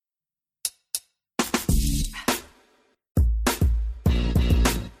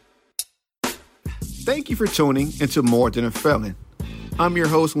Thank you for tuning into More Than a Felon. I'm your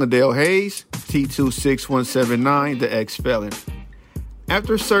host, Liddell Hayes, T26179, the ex-felon.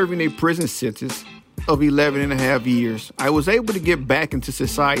 After serving a prison sentence of 11 and a half years, I was able to get back into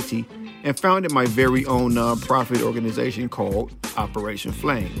society and founded my very own nonprofit organization called Operation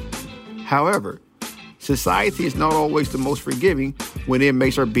Flame. However, society is not always the most forgiving when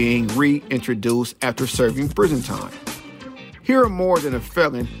inmates are being reintroduced after serving prison time. Here on More Than a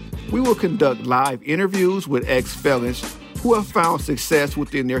Felon, we will conduct live interviews with ex-felons who have found success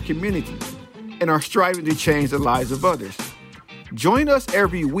within their community and are striving to change the lives of others. Join us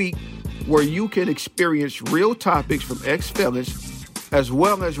every week where you can experience real topics from ex-felons as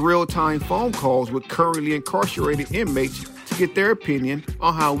well as real-time phone calls with currently incarcerated inmates to get their opinion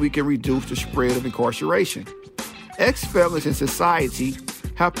on how we can reduce the spread of incarceration. Ex-felons in society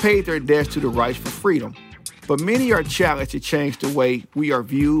have paid their debts to the rights for freedom, but many are challenged to change the way we are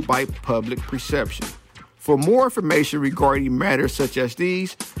viewed by public perception. For more information regarding matters such as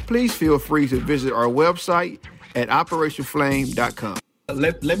these, please feel free to visit our website at operationflame.com.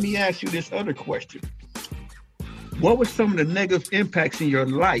 Let me ask you this other question. What were some of the negative impacts in your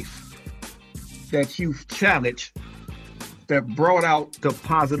life that you've challenged that brought out the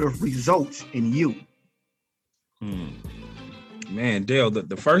positive results in you? Man, Dale,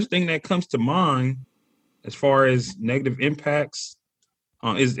 the first thing that comes to mind as far as negative impacts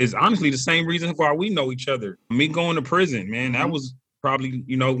is honestly the same reason why we know each other. Me going to prison, man, that was probably,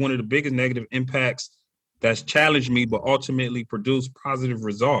 one of the biggest negative impacts that's challenged me, but ultimately produced positive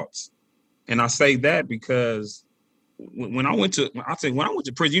results. And I say that because when I went to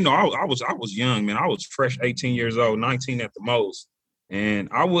prison, I was young, man. I was fresh 18 years old, 19 at the most. And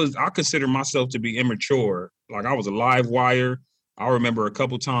I consider myself to be immature. Like, I was a live wire. I remember a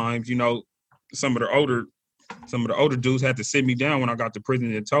couple times, some of the older dudes had to sit me down when I got to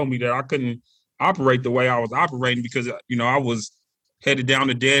prison and told me that I couldn't operate the way I was operating because, I was headed down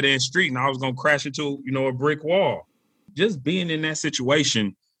a dead end street and I was going to crash into, a brick wall. Just being in that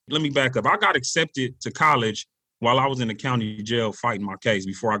situation, let me back up. I got accepted to college while I was in the county jail fighting my case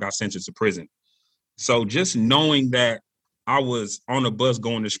before I got sentenced to prison. So just knowing that I was on a bus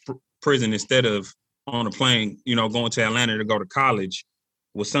going to prison instead of on a plane, going to Atlanta to go to college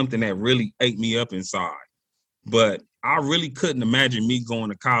was something that really ate me up inside. But I really couldn't imagine me going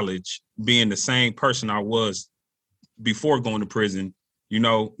to college being the same person I was before going to prison,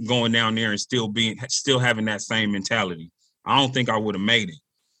 going down there and still having that same mentality. I don't think I would have made it.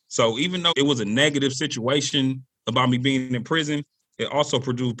 So even though it was a negative situation about me being in prison, it also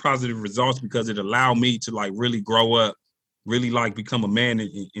produced positive results because it allowed me to really grow up, really become a man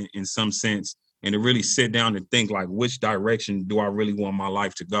in some sense, and to really sit down and think which direction do I really want my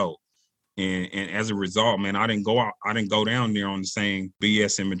life to go. And as a result, man, I didn't go down there on the same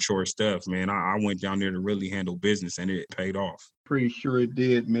BS and mature stuff, man. I went down there to really handle business, and it paid off. Pretty sure it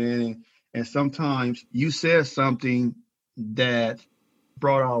did, man. And sometimes you said something that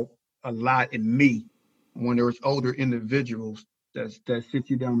brought out a lot in me when there was older individuals that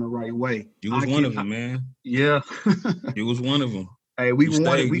sit you down the right way. You was one of them, man. Yeah. You was one of them. Hey,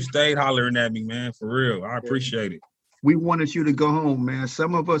 you stayed hollering at me, man, for real. I appreciate it. We wanted you to go home, man.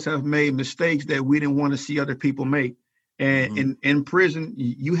 Some of us have made mistakes that we didn't want to see other people make. And in prison,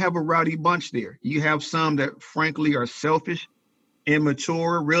 you have a rowdy bunch there. You have some that frankly are selfish,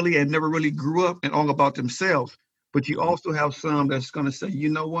 immature, really, and never really grew up and all about themselves. But you also have some that's going to say, you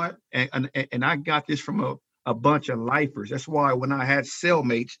know what? And I got this from a bunch of lifers. That's why when I had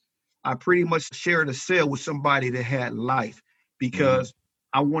cellmates, I pretty much shared a cell with somebody that had life because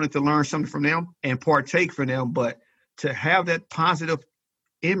I wanted to learn something from them and partake from them. But to have that positive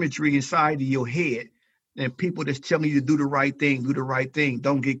imagery inside of your head and people that's telling you to do the right thing,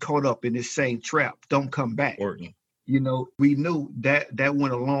 don't get caught up in this same trap, don't come back. Important. We knew that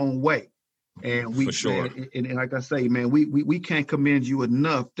went a long way. And for sure. And like I say, man, we can't commend you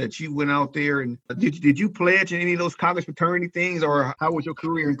enough that you went out there and did you pledge in any of those college fraternity things, or how was your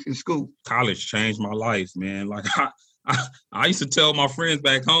career in school? College changed my life, man. I used to tell my friends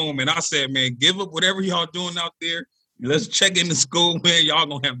back home, and I said, man, give up whatever y'all doing out there. Let's check into school, man. Y'all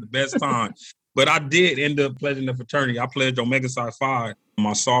gonna have the best time. But I did end up pledging the fraternity. I pledged Omega Psi Phi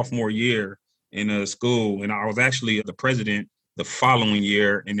my sophomore year in school, and I was actually the president the following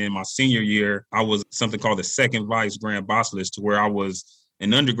year. And then my senior year, I was something called the second vice grand basilisk, to where I was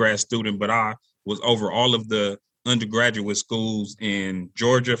an undergrad student, but I was over all of the undergraduate schools in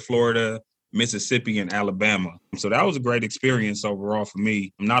Georgia, Florida, Mississippi, and Alabama. So that was a great experience overall for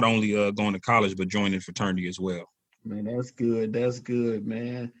me, not only going to college, but joining fraternity as well. Man, that's good. That's good,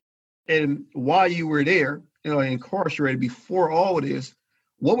 man. And while you were there, incarcerated before all of this,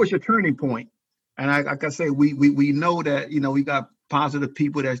 what was your turning point? And like I say, we know that, we got positive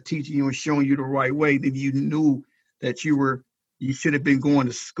people that's teaching you and showing you the right way. That you knew that you should have been going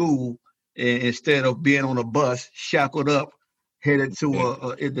to school instead of being on a bus, shackled up, headed to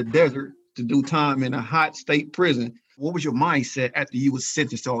Yeah. in the desert to do time in a hot state prison. What was your mindset after you was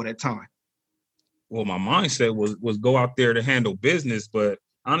sentenced to all that time? Well, my mindset was go out there to handle business, but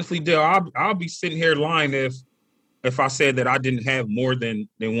honestly, Dale, I'll be sitting here lying if I said that I didn't have more than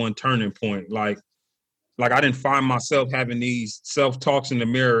one turning point. Like I didn't find myself having these self-talks in the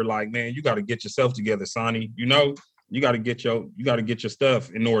mirror, like, man, you got to get yourself together, Sonny. You got to get your stuff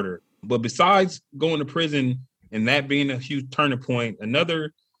in order. But besides going to prison and that being a huge turning point,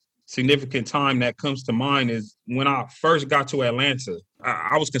 another significant time that comes to mind is when I first got to Atlanta.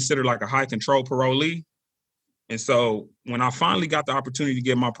 I was considered like a high control parolee. And so when I finally got the opportunity to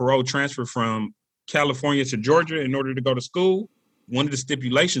get my parole transfer from California to Georgia in order to go to school, one of the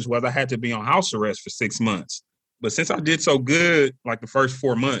stipulations was I had to be on house arrest for 6 months. But since I did so good, like the first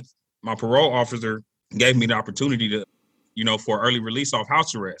 4 months, my parole officer gave me the opportunity to, for early release off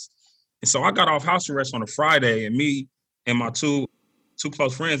house arrest. And so I got off house arrest on a Friday, and me and my two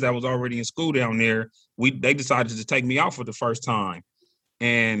close friends that was already in school down there, they decided to take me out for the first time.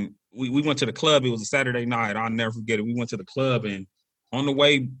 And we went to the club. It was a Saturday night. I'll never forget it. We went to the club, and on the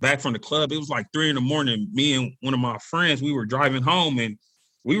way back from the club, it was like 3 a.m. Me and one of my friends, we were driving home, and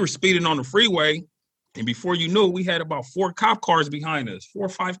we were speeding on the freeway. And before you knew it, we had about 4 cop cars behind us, 4 or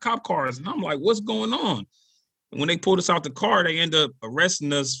 5 cop cars. And I'm like, what's going on? And when they pulled us out the car, they ended up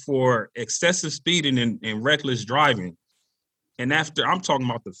arresting us for excessive speeding and reckless driving. And I'm talking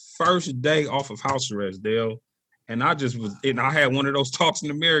about the first day off of house arrest, Dale. And I had one of those talks in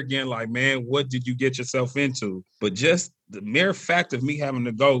the mirror again, like, man, what did you get yourself into? But just the mere fact of me having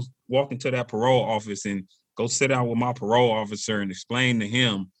to go walk into that parole office and go sit down with my parole officer and explain to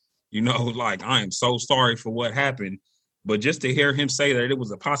him, like, I am so sorry for what happened. But just to hear him say that it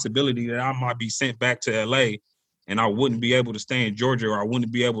was a possibility that I might be sent back to LA and I wouldn't be able to stay in Georgia or I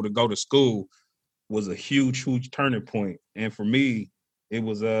wouldn't be able to go to school was a huge, huge turning point. And for me, it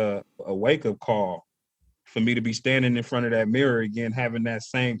was a wake-up call for me to be standing in front of that mirror again, having that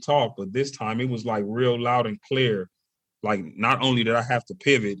same talk. But this time it was like real loud and clear. Like, not only did I have to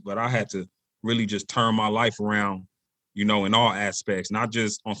pivot, but I had to really just turn my life around, in all aspects, not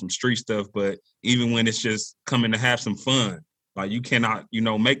just on some street stuff, but even when it's just coming to have some fun. Like, you cannot,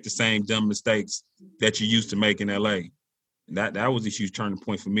 make the same dumb mistakes that you used to make in LA. That was a huge turning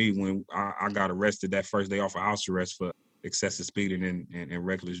point for me when I got arrested that first day off of house arrest for excessive speeding and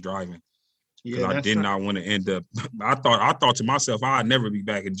reckless driving. Because I did not want to end up. I thought to myself, I'd never be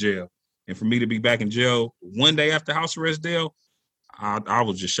back in jail. And for me to be back in jail one day after house arrest, Dale, I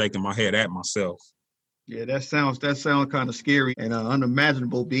was just shaking my head at myself. Yeah, that sounds kind of scary and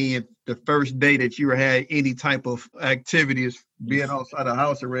unimaginable, being the first day that you had any type of activities, being outside of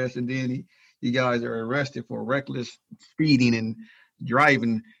house arrest, and then you guys are arrested for reckless speeding and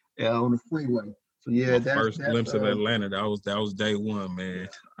driving on the freeway. So yeah, that's first glimpse of Atlanta. That was day one, man.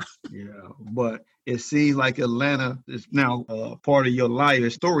 Yeah, but it seems like Atlanta is now part of your life, a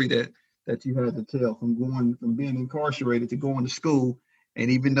story that you had to tell, from being incarcerated to going to school. And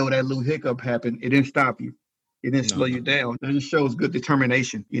even though that little hiccup happened, it didn't stop you. It didn't slow you down. It just shows good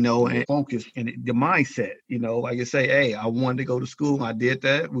determination, and focus and the mindset, like I say, hey, I wanted to go to school. I did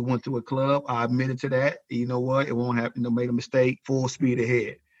that. We went to a club. I admitted to that. You know what? It won't happen. Made a mistake. Full speed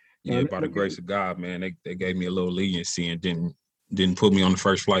ahead. Yeah, by the grace of God, man, they gave me a little leniency and didn't put me on the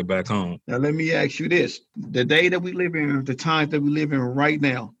first flight back home. Now, let me ask you this. The day that we live in, the times that we live in right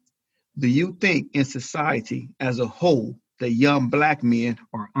now, do you think in society as a whole, the young Black men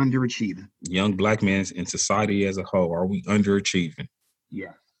are underachieving? Young Black men in society as a whole, are we underachieving?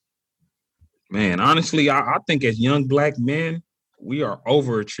 Yeah. Man, honestly, I think as young Black men, we are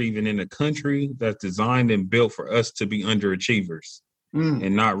overachieving in a country that's designed and built for us to be underachievers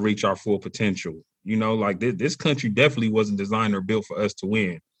and not reach our full potential. Like this country definitely wasn't designed or built for us to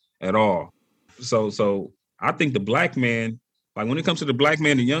win at all. So I think the Black man, like when it comes to the Black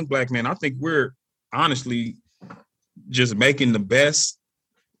man, the young Black man, I think we're honestly just making the best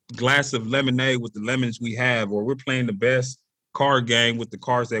glass of lemonade with the lemons we have, or we're playing the best card game with the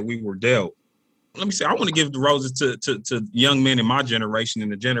cards that we were dealt. Let me say, I want to give the roses to young men in my generation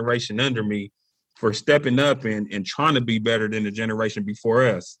and the generation under me for stepping up and trying to be better than the generation before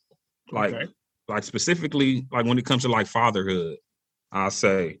us. Like specifically, like when it comes to like fatherhood, I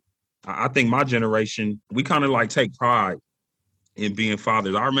think my generation, we kind of like take pride in being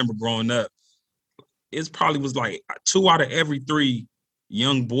fathers. I remember growing up, it probably was like 2 out of every 3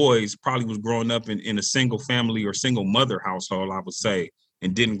 young boys probably was growing up in a single family or single mother household, I would say,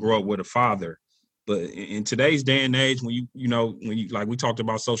 and didn't grow up with a father. But in today's day and age, when you like we talked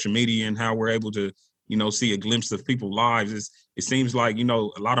about social media and how we're able to, see a glimpse of people's lives, it seems like, a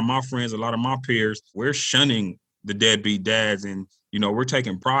lot of my friends, a lot of my peers, we're shunning the deadbeat dads, and, we're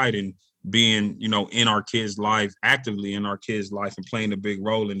taking pride in being, in our kids' life, actively in our kids' life, and playing a big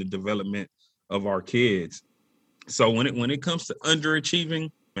role in the development of our kids. So when it comes to underachieving,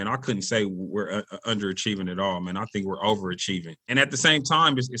 man, I couldn't say we're underachieving at all, man. I think we're overachieving. And at the same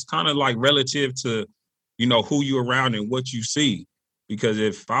time, it's kind of like relative to, who you're around and what you see. Because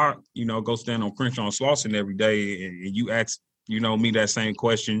if I, go stand on Crenshaw and Slauson every day and you ask, me that same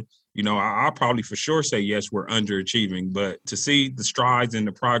question, I'll probably for sure say, yes, we're underachieving. But to see the strides and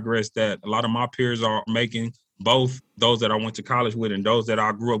the progress that a lot of my peers are making, both those that I went to college with and those that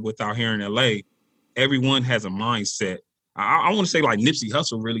I grew up with out here in LA, everyone has a mindset. I want to say like Nipsey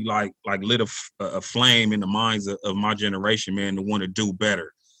Hussle really like lit a flame in the minds of my generation, man, to want to do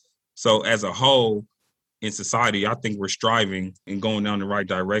better. So as a whole in society, I think we're striving and going down the right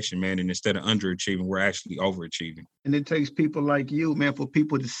direction, man. And instead of underachieving, we're actually overachieving. And it takes people like you, man, for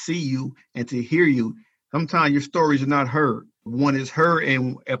people to see you and to hear you. Sometimes your stories are not heard. One is heard.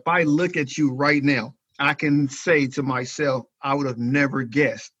 And if I look at you right now, I can say to myself, I would have never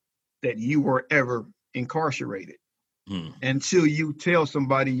guessed that you were ever incarcerated. Until you tell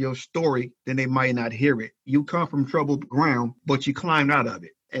somebody your story, then they might not hear it. You come from troubled ground, but you climbed out of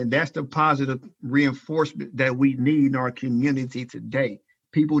it. And that's the positive reinforcement that we need in our community today.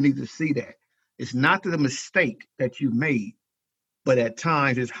 People need to see that. It's not the mistake that you made, but at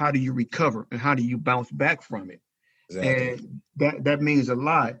times it's how do you recover and how do you bounce back from it? Exactly. And that means a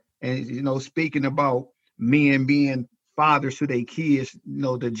lot. And, speaking about men being fathers to their kids,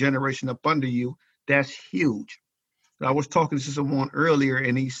 the generation up under you, that's huge. I was talking to someone earlier,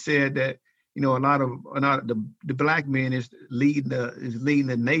 and he said that a lot of the black man is leading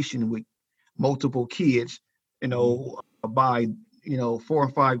the nation with multiple kids, by 4 or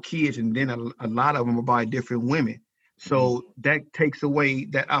 5 kids, and then a lot of them are by different women. So that takes away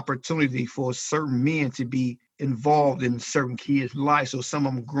that opportunity for certain men to be involved in certain kids' lives. So some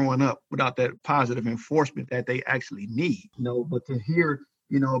of them growing up without that positive enforcement that they actually need. But to hear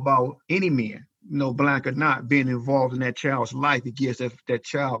about any man, black or not, being involved in that child's life, it gives that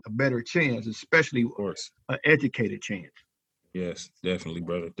child a better chance, especially an educated chance. Yes, definitely,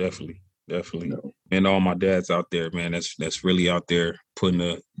 brother. Definitely. And all my dads out there, man, that's really out there putting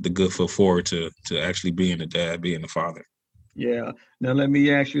the good foot forward to actually being a dad, being a father. Yeah. Now, let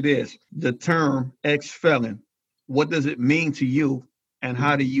me ask you this. The term ex-felon, what does it mean to you, and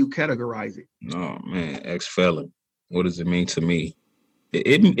how do you categorize it? Oh, man, ex-felon. What does it mean to me?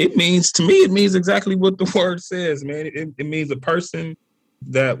 It means, to me, it means exactly what the word says, man. It means a person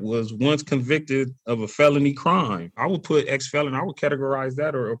that was once convicted of a felony crime. I would put ex-felon, I would categorize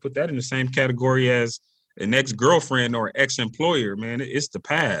that or put that in the same category as an ex-girlfriend or ex-employer, man. It's the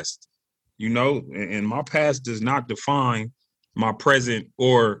past, and my past does not define my present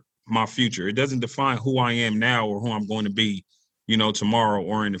or my future. It doesn't define who I am now or who I'm going to be, tomorrow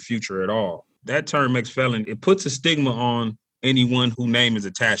or in the future at all. That term ex-felon, it puts a stigma on anyone whose name is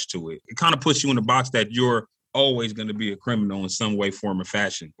attached to it. It kind of puts you in the box that you're always going to be a criminal in some way, form, or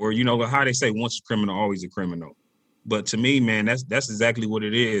fashion. Or, how they say, once a criminal, always a criminal. But to me, man, that's exactly what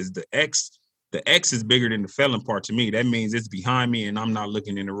it is. The X is bigger than the felon part to me. That means it's behind me and I'm not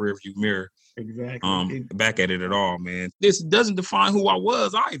looking in the rearview mirror. Exactly. Back at it at all, man. This doesn't define who I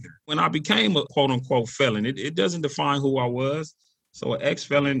was either. When I became a quote unquote felon, it doesn't define who I was. So an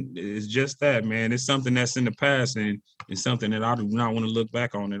ex-felon is just that, man. It's something that's in the past, and it's something that I do not want to look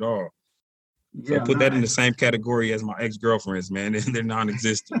back on at all. So put that in the same category as my ex-girlfriends, man. They're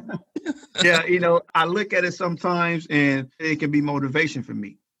non-existent. Yeah, I look at it sometimes, and it can be motivation for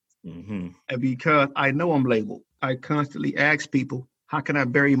me. And because I know I'm labeled. I constantly ask people, how can I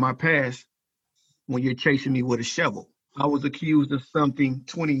bury my past when you're chasing me with a shovel? I was accused of something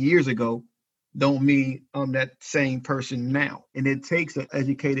 20 years ago. Don't mean I'm that same person now. And it takes an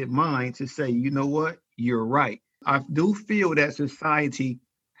educated mind to say, you know what, you're right. I do feel that society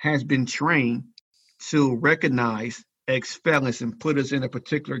has been trained to recognize ex-felons and put us in a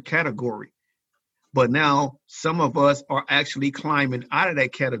particular category. But now some of us are actually climbing out of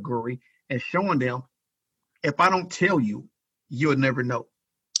that category and showing them, if I don't tell you, you'll never know.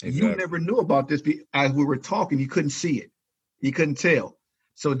 Exactly. You never knew about this. As we were talking, you couldn't see it. You couldn't tell.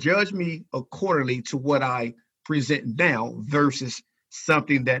 So judge me accordingly to what I present now versus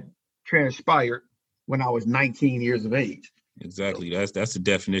something that transpired when I was 19 years of age. Exactly. That's the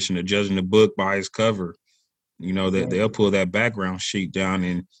definition of judging the book by its cover. They'll pull that background sheet down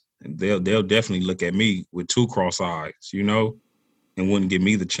and they'll definitely look at me with 2 cross eyes, and wouldn't give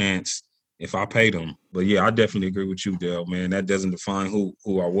me the chance if I paid them. But yeah, I definitely agree with you, Dale, man. That doesn't define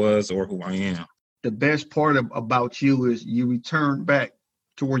who I was or who I am. The best part about you is you return back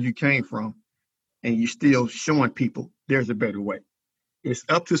to where you came from, and you're still showing people there's a better way. It's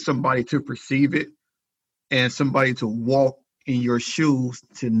up to somebody to perceive it and somebody to walk in your shoes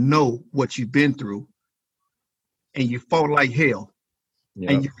to know what you've been through, and you fought like hell,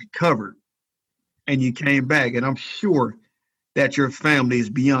 and you recovered, and you came back. And I'm sure that your family is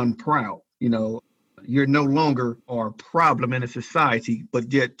beyond proud. You're no longer a problem in a society,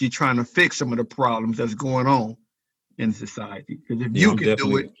 but yet you're trying to fix some of the problems that's going on in society. Because if you can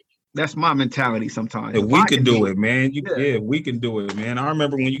do it, that's my mentality sometimes. If we can do it, man. We can do it, man. I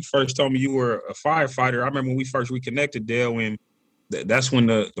remember when you first told me you were a firefighter. I remember when we first reconnected, Dale, when that's when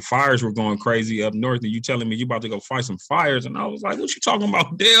the fires were going crazy up north, and you telling me you about to go fight some fires. And I was like, what you talking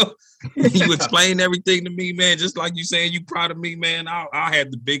about, Dale? You explained everything to me, man. Just like you saying you proud of me, man. I had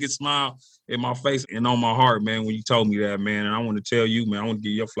the biggest smile in my face and on my heart, man, when you told me that, man. And I want to tell you, man, I want to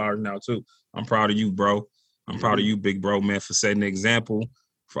give your flowers now, too. I'm proud of you, bro. I'm proud of you, big bro, man, for setting the example,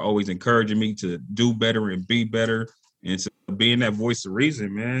 for always encouraging me to do better and be better, and to being that voice of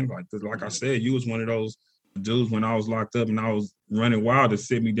reason, man. Like I said, you was one of those dudes when I was locked up and I was running wild to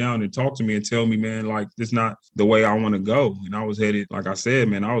sit me down and talk to me and tell me, man, like, this is not the way I want to go. And I was headed, like I said,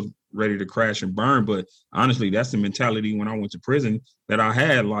 man, I was ready to crash and burn. But honestly, that's the mentality when I went to prison that I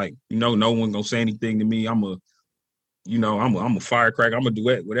had. Like, no one gonna say anything to me. I'm a firecracker. I'm gonna do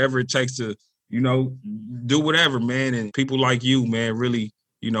it, whatever it takes to, do whatever, man. And people like you, man, really,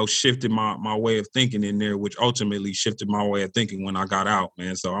 shifted my way of thinking in there, which ultimately shifted my way of thinking when I got out,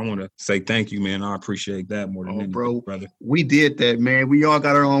 man. So I want to say thank you, man. I appreciate that more than anything, bro. Brother. We did that, man. We all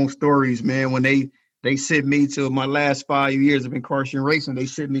got our own stories, man. When they sent me to my last 5 years of incarceration, they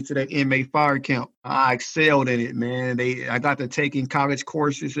sent me to that inmate fire camp. I excelled in it, man. I got to taking college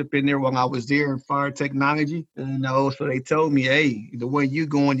courses up in there while I was there in fire technology. So they told me, hey, the way you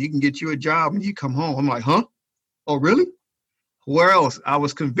going, you can get you a job when you come home. I'm like, huh? Oh, really? Where else? I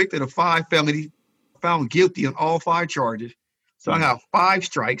was convicted of 5 felonies, found guilty on all 5 charges. So I got 5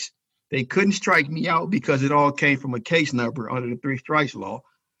 strikes. They couldn't strike me out because it all came from a case number under the 3 strikes law.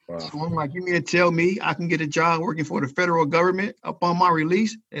 Wow. So I'm like, you mean to tell me I can get a job working for the federal government upon my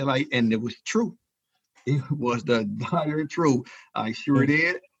release? And it was true. It was the dire truth. I sure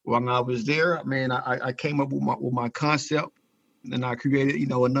did. When I was there, man, I came up with my concept. And I created, a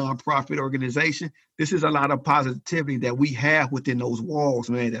nonprofit organization. This is a lot of positivity that we have within those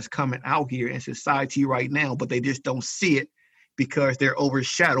walls, man, that's coming out here in society right now, but they just don't see it because they're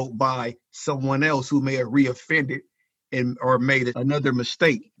overshadowed by someone else who may have reoffended or made another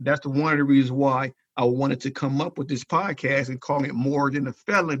mistake. That's one of the reasons why I wanted to come up with this podcast and call it More Than a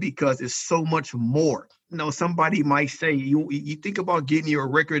Felon, because it's so much more. Somebody might say, you think about getting your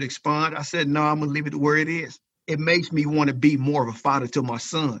record expunged? I said, no, I'm going to leave it where it is. It makes me want to be more of a father to my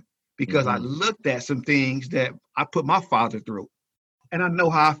son because I looked at some things that I put my father through, and I know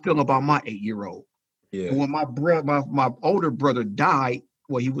how I feel about my 8-year-old. Yeah. And when my older brother died,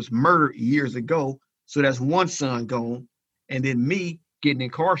 he was murdered years ago. So that's one son gone. And then me getting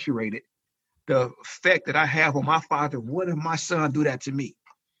incarcerated, the effect that I have on my father, what if my son do that to me?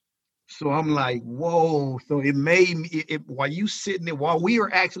 So I'm like, whoa. So it made me, while we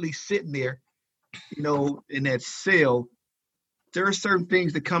were actually sitting there, in that cell, there are certain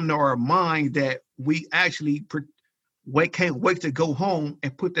things that come to our mind that we actually can't wait to go home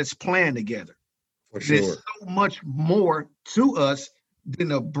and put this plan together. For sure. There's so much more to us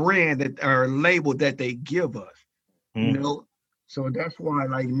than a brand or a label that they give us, So that's why,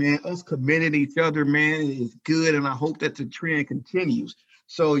 man, us commending each other, man, is good, and I hope that the trend continues.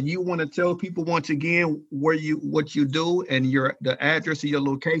 So you want to tell people once again what you do and the address of your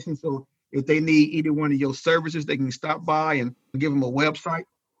location, so if they need either one of your services, they can stop by and give them a website.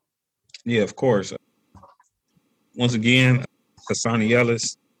 Yeah, of course. Once again, Hassani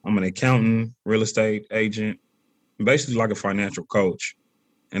Ellis. I'm an accountant, real estate agent, basically like a financial coach.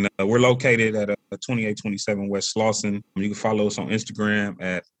 And we're located at 2827 West Slauson. You can follow us on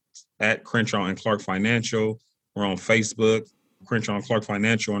Instagram at Crenshaw and Clark Financial. We're on Facebook, Crenshaw and Clark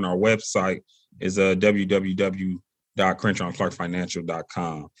Financial, and our website is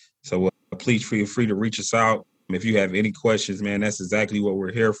www.crenshawandclarkfinancial.com. So please feel free to reach us out. If you have any questions, man, that's exactly what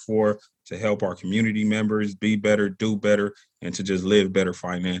we're here for, to help our community members be better, do better, and to just live better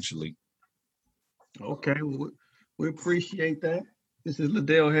financially. Okay, well, we appreciate that. This is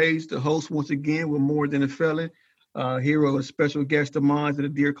Liddell Hayes, the host, once again, with More Than a Felon. Here with a special guest of mine and a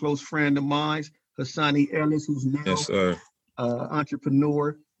dear close friend of mine, Hassani Ellis, who's now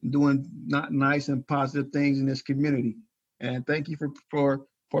entrepreneur, doing nice and positive things in this community. And thank you for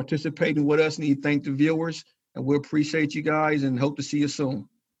participating with us, and you thank the viewers. And we appreciate you guys and hope to see you soon.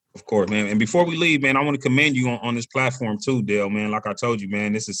 Of course, man. And before we leave, man, I want to commend you on this platform too, Dale, man. Like I told you,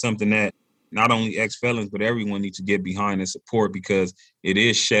 man, this is something that not only ex-felons, but everyone needs to get behind and support, because it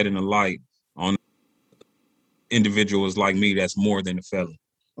is shedding a light on individuals like me that's more than a felon.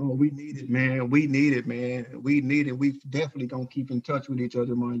 Oh, we need it, man. We need it, man. We need it. We definitely going to keep in touch with each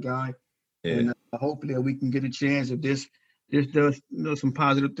other, my guy. Yeah. And hopefully we can get a chance, if this does some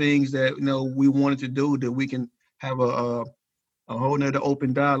positive things that we wanted to do, that we can have a whole nother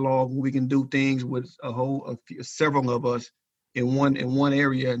open dialogue where we can do things with several of us in one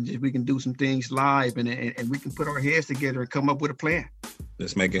area, and we can do some things live, and we can put our heads together and come up with a plan.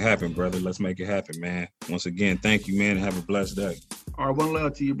 Let's make it happen, brother. Let's make it happen, man. Once again, thank you, man, and have a blessed day. All right, one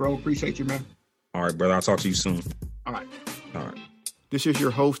love to you, bro. Appreciate you, man. All right, brother. I'll talk to you soon. All right. This is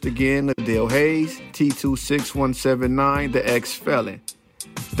your host again, Ladale Hayes, T26179, the ex-felon.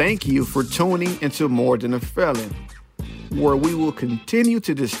 Thank you for tuning into More Than a Felon, where we will continue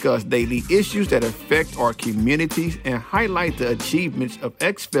to discuss daily issues that affect our communities and highlight the achievements of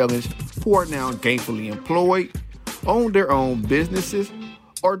ex-felons who are now gainfully employed, own their own businesses,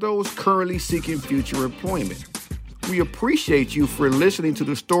 or those currently seeking future employment. We appreciate you for listening to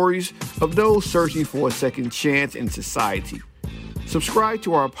the stories of those searching for a second chance in society. Subscribe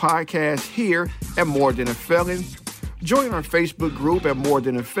to our podcast here at More Than a Felon, join our Facebook group at More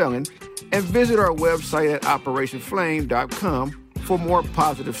Than a Felon, and visit our website at operationflame.com for more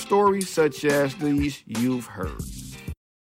positive stories such as these you've heard.